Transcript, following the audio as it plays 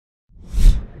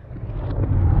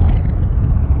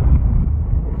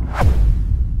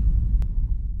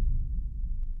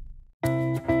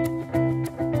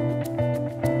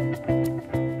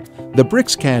The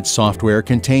BricsCAD software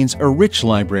contains a rich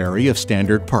library of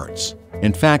standard parts.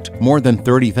 In fact, more than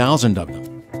 30,000 of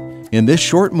them. In this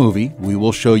short movie, we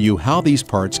will show you how these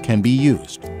parts can be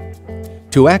used.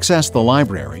 To access the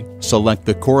library, select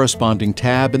the corresponding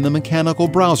tab in the mechanical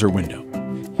browser window.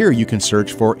 Here you can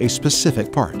search for a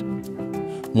specific part.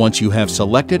 Once you have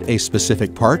selected a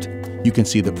specific part, you can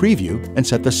see the preview and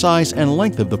set the size and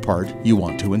length of the part you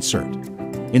want to insert.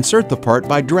 Insert the part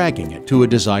by dragging it to a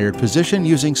desired position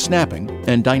using snapping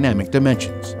and dynamic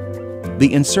dimensions.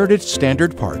 The inserted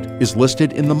standard part is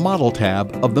listed in the Model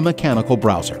tab of the mechanical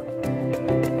browser.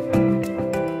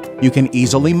 You can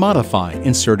easily modify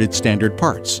inserted standard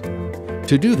parts.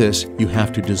 To do this, you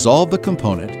have to dissolve the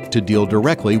component to deal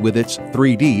directly with its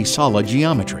 3D solid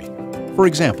geometry. For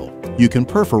example, you can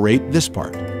perforate this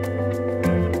part.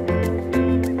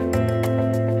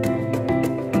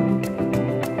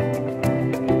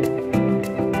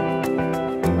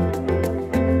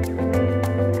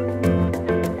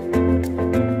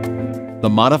 The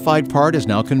modified part is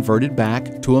now converted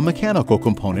back to a mechanical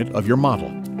component of your model.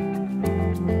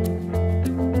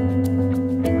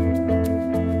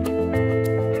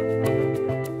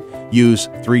 Use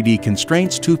 3D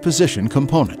constraints to position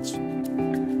components.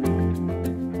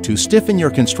 To stiffen your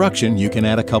construction, you can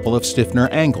add a couple of stiffener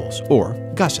angles, or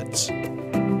gussets.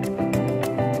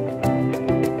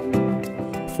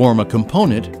 Form a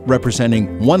component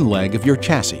representing one leg of your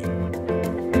chassis.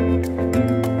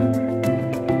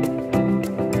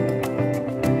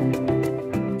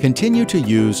 Continue to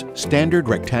use standard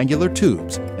rectangular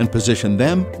tubes and position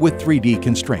them with 3D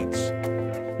constraints.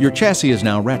 Your chassis is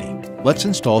now ready. Let's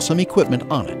install some equipment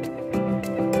on it.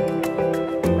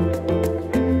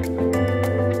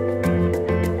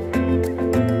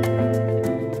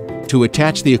 To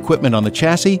attach the equipment on the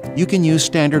chassis, you can use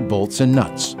standard bolts and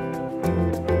nuts.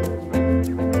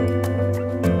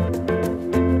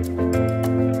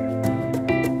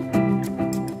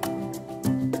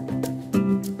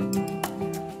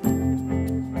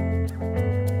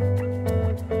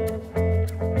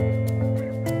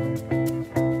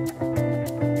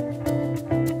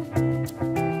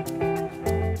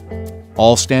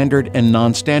 All standard and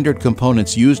non-standard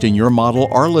components used in your model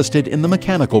are listed in the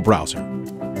mechanical browser.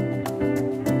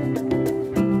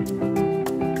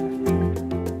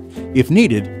 If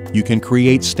needed, you can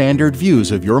create standard views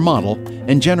of your model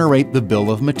and generate the bill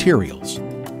of materials.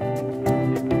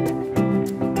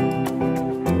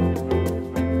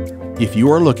 If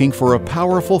you are looking for a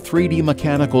powerful 3D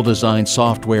mechanical design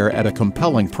software at a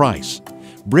compelling price,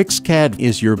 BricsCAD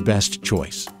is your best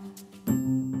choice.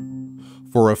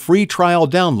 For a free trial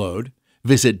download,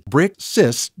 visit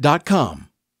bricsys.com.